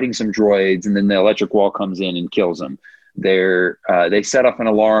 They're fighting some droids, and then the electric wall comes in and kills them. They set off an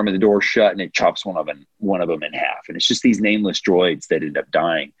alarm, and the door's shut, and it chops one of them in half. And it's just these nameless droids that end up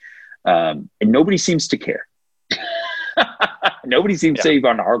dying. And nobody seems to care. Nobody seems to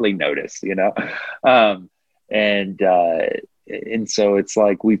even hardly notice, and so it's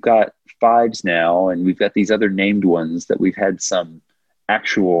like we've got fives now, and we've got these other named ones that we've had some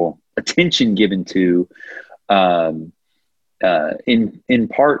actual attention given to, in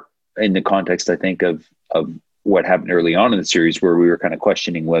part in the context, I think, of what happened early on in the series, where we were kind of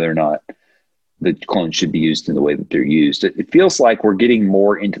questioning whether or not the clones should be used in the way that they're used. It feels like we're getting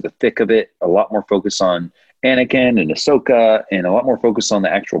more into the thick of it, a lot more focus on Anakin and Ahsoka, and a lot more focus on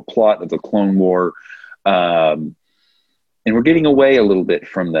the actual plot of the Clone War. And we're getting away a little bit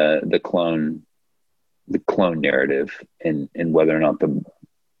from the clone narrative, and whether or not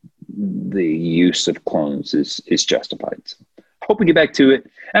the use of clones is justified. So I hope we get back to it.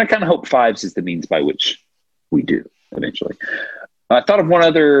 And I kind of hope fives is the means by which we do eventually. I thought of one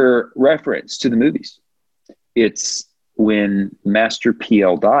other reference to the movies. It's when Master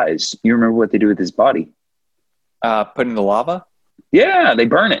PL dies. You remember what they do with his body? Put in the lava? Yeah, they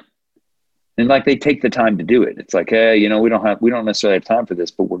burn it. And they take the time to do it. It's like, hey, we don't necessarily have time for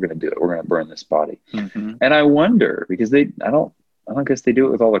this, but we're going to do it. We're going to burn this body. Mm-hmm. And I wonder, because I don't guess they do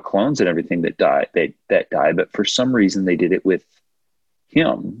it with all the clones and everything that die, but for some reason they did it with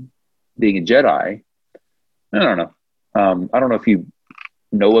him being a Jedi. I don't know. I don't know if you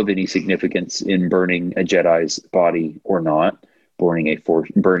know of any significance in burning a Jedi's body or not, burning a force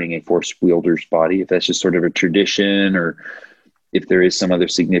wielder's body, if that's just sort of a tradition or if there is some other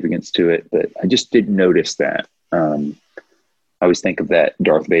significance to it. But I just did notice that. I always think of that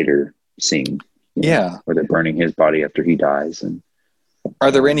Darth Vader scene, where they're burning his body after he dies. And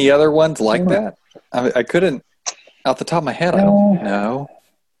are there any other ones like that? I couldn't, off the top of my head, I don't know.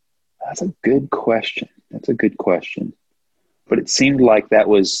 That's a good question. But it seemed like that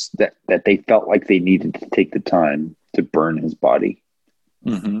they felt like they needed to take the time to burn his body.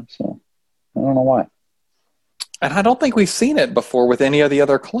 Mm-hmm. So I don't know why. And I don't think we've seen it before with any of the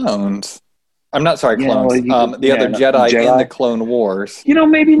other clones. I'm not sorry, clones. Other Jedi in the Clone Wars.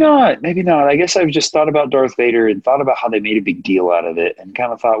 Maybe not. I guess I've just thought about Darth Vader and thought about how they made a big deal out of it, and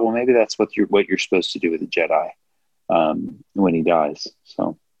kind of thought, well, maybe that's what you're supposed to do with a Jedi when he dies.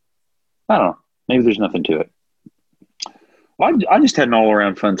 So I don't know. Maybe there's nothing to it. Well, I just had an all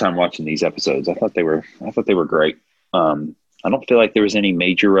around fun time watching these episodes. I thought they were great. I don't feel like there was any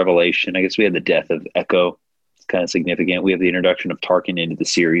major revelation. I guess we had the death of Echo. It's kind of significant. We have the introduction of Tarkin into the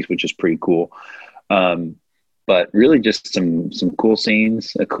series, which is pretty cool. But really just some cool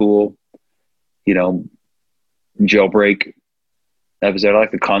scenes, a cool, jailbreak episode. I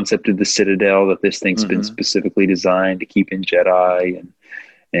like the concept of the Citadel, that this thing's been specifically designed to keep in Jedi,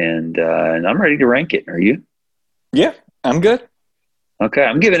 and I'm ready to rank it. Are you? Yeah, I'm good. Okay,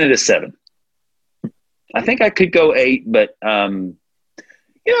 I'm giving it a 7. I think I could go 8, but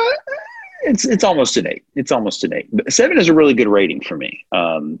it's almost an 8. It's almost an 8. But 7 is a really good rating for me.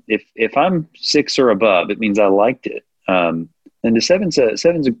 If I'm 6 or above, it means I liked it. And the 7's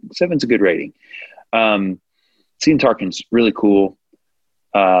a good rating. Seeing Tarkin's really cool.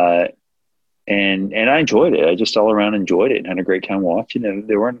 And I enjoyed it. I just all around enjoyed it and had a great time watching it.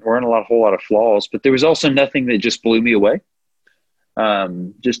 There weren't a whole lot of flaws, but there was also nothing that just blew me away.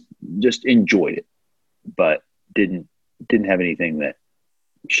 Just enjoyed it, but didn't have anything that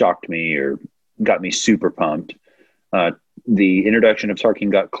shocked me or got me super pumped. The introduction of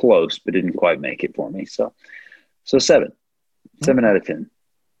Tarkin got close, but didn't quite make it for me. So 7 out of 10.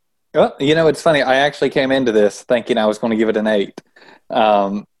 Well, it's funny. I actually came into this thinking I was going to give it an 8.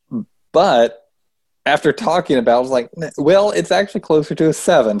 But after talking about it, I was like, well, it's actually closer to a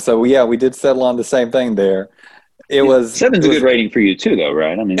 7. So yeah, we did settle on the same thing there. It was 7's a good rating for you too, though,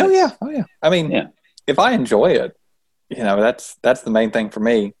 right? I mean, oh yeah. I mean, if I enjoy it, that's the main thing for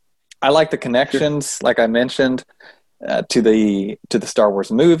me. I like the connections, like I mentioned, to the Star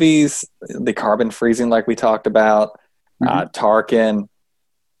Wars movies, the carbon freezing, like we talked about, Tarkin,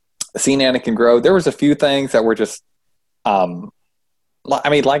 seeing Anakin grow. There was a few things that were just,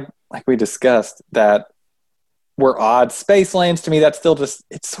 like we discussed, that were odd. Space lanes, to me, that's still just,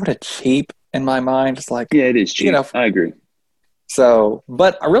 it's sort of cheap in my mind. Just like, yeah, it is cheap. I agree. So,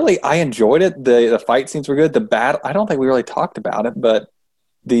 but I enjoyed it. The fight scenes were good. The battle, I don't think we really talked about it, but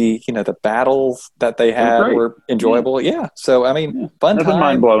the battles that they had were enjoyable. Yeah. So I mean, fun Nothing time.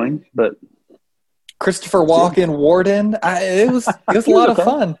 mind blowing, but Christopher Walken, Warden. It was a lot of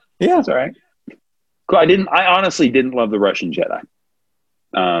fun. Yeah, that's all right. Cool. I honestly didn't love the Russian Jedi.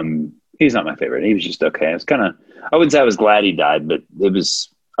 He's not my favorite. He was just okay. I wouldn't say I was glad he died, but I was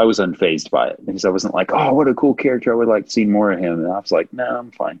unfazed by it because I wasn't like, oh, what a cool character. I would like to see more of him. And I was like, no,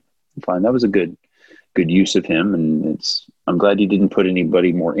 I'm fine. That was a good use of him. And I'm glad he didn't put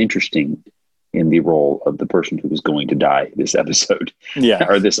anybody more interesting in the role of the person who was going to die this episode. Yeah.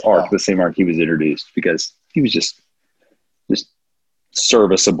 Or this arc, the same arc he was introduced, because he was just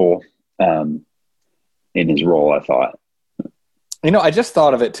serviceable in his role, I thought. I just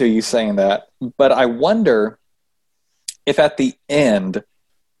thought of it too, you saying that, but I wonder if at the end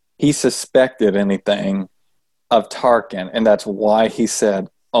he suspected anything of Tarkin, and that's why he said,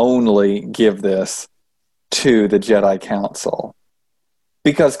 only give this to the Jedi Council.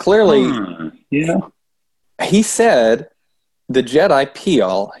 Because clearly, he said, the Jedi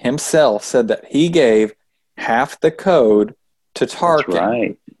Peel himself said that he gave half the code to Tarkin. That's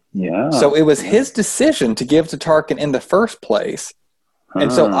right. Yeah. So it was his decision to give to Tarkin in the first place. And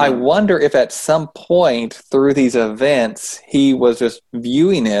so I wonder if at some point through these events, he was just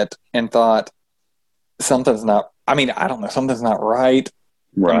viewing it and thought, something's not right.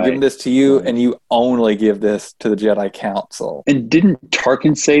 I'm giving this to you, and you only give this to the Jedi Council. And didn't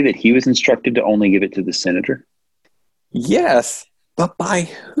Tarkin say that he was instructed to only give it to the senator? Yes, but by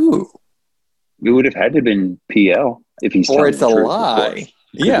who? It would have had to have been PL if he's telling the truth. Or it's a lie.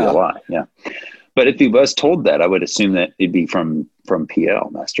 It could be a lie, yeah. But if he was told that, I would assume that it'd be from PL,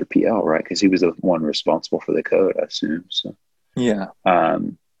 Master PL, right? Because he was the one responsible for the code, I assume. So yeah.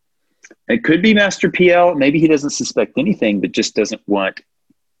 It could be Master PL. Maybe he doesn't suspect anything, but just doesn't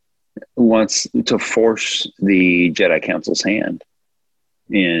wants to force the Jedi Council's hand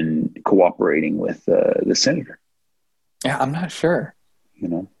in cooperating with the senator. Yeah, I'm not sure.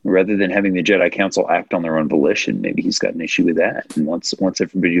 Rather than having the Jedi Council act on their own volition, maybe he's got an issue with that and wants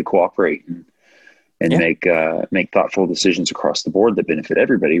everybody to cooperate and make thoughtful decisions across the board that benefit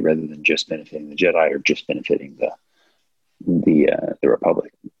everybody, rather than just benefiting the Jedi or just benefiting the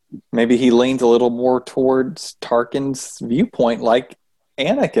Republic. Maybe he leans a little more towards Tarkin's viewpoint, like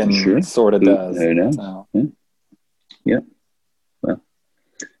Anakin sort of does. I know. So. Yeah. Well,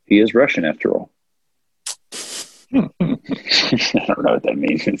 he is Russian after all. I don't know what that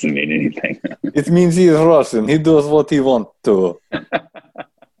means. It doesn't mean anything. It means he is Russian. He does what he wants to.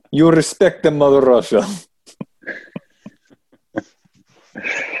 You respect the Mother Russia.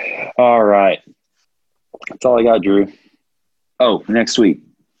 All right. That's all I got, Drew. Oh, next week.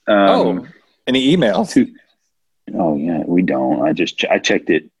 Any emails? Oh, yeah, we don't. I checked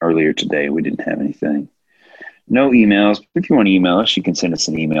it earlier today. We didn't have anything. No emails. If you want to email us, you can send us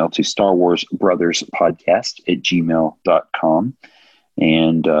an email to starwarsbrotherspodcast@gmail.com.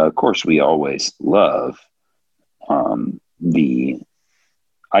 And, of course, we always love the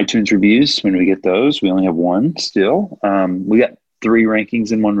iTunes reviews when we get those. We only have one still. We got 3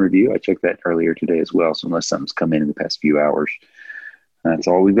 rankings in 1 review. I checked that earlier today as well. So unless something's come in the past few hours, that's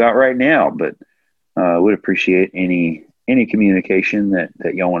all we've got right now. But would appreciate any communication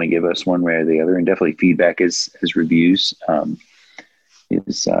that y'all want to give us one way or the other, and definitely feedback as reviews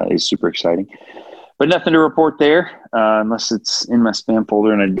is super exciting. But nothing to report there unless it's in my spam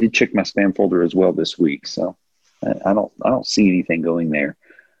folder, and I did check my spam folder as well this week, so I don't see anything going there.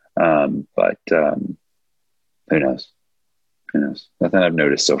 But who knows? Nothing I've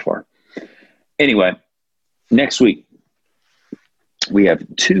noticed so far. Anyway, next week we have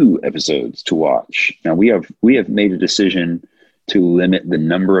 2 episodes to watch. Now we have made a decision to limit the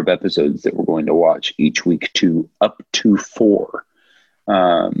number of episodes that we're going to watch each week to up to 4.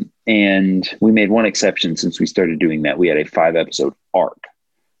 And we made one exception since we started doing that. We had a 5-episode arc.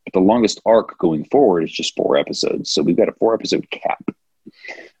 But the longest arc going forward is just 4 episodes. So we've got a 4-episode cap.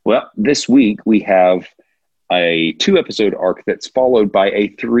 Well, this week we have a 2-episode arc that's followed by a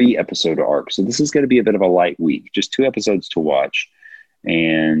 3-episode arc. So this is going to be a bit of a light week. Just 2 episodes to watch.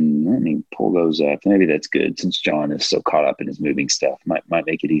 And let me pull those up. Maybe that's good, since John is so caught up in his moving stuff. Might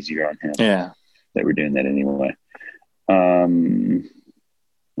make it easier on him. Yeah. That we're doing that anyway.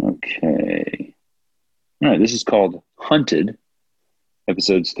 Okay. All right, this is called Hunted,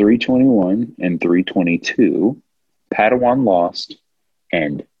 episodes 321 and 322, Padawan Lost,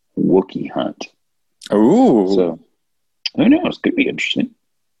 and Wookiee Hunt. Ooh. So, who knows? Could be interesting.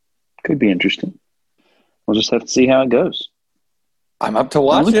 We'll just have to see how it goes. I'm up to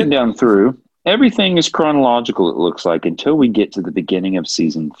watch it. Looking down through, everything is chronological, it looks like, until we get to the beginning of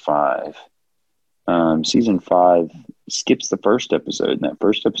season 5. Season 5 skips the first episode, and that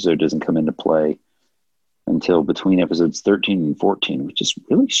first episode doesn't come into play until between episodes 13 and 14, which is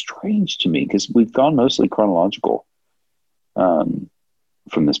really strange to me because we've gone mostly chronological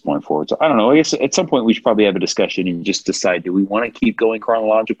from this point forward. So I don't know. I guess at some point we should probably have a discussion and just decide: do we want to keep going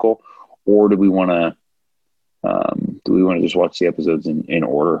chronological, or do we want to just watch the episodes in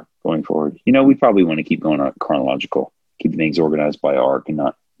order going forward? We probably want to keep going on chronological, keep things organized by arc, and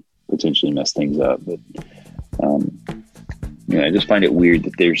not potentially mess things up. But I just find it weird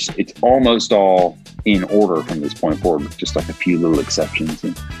that it's almost all in order from this point forward, with just like a few little exceptions.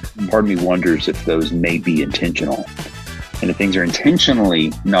 And part of me wonders if those may be intentional. And if things are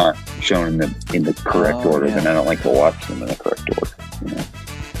intentionally not shown in the correct order, then I don't like to watch them in the correct order.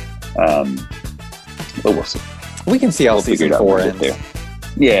 But we'll see. We can see how season 4 ends. There.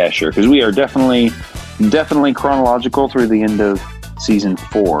 Yeah, sure. Because we are definitely chronological through the end of season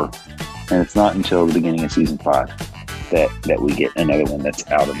 4, and it's not until the beginning of season 5 that we get another one that's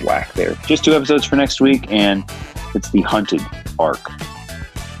out of whack there. Just 2 episodes for next week, and it's the Hunted arc.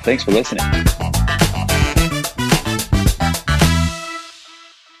 Thanks for listening.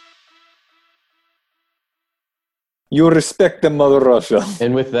 You respect the Mother Russia.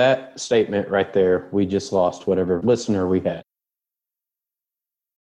 And with that statement right there, we just lost whatever listener we had.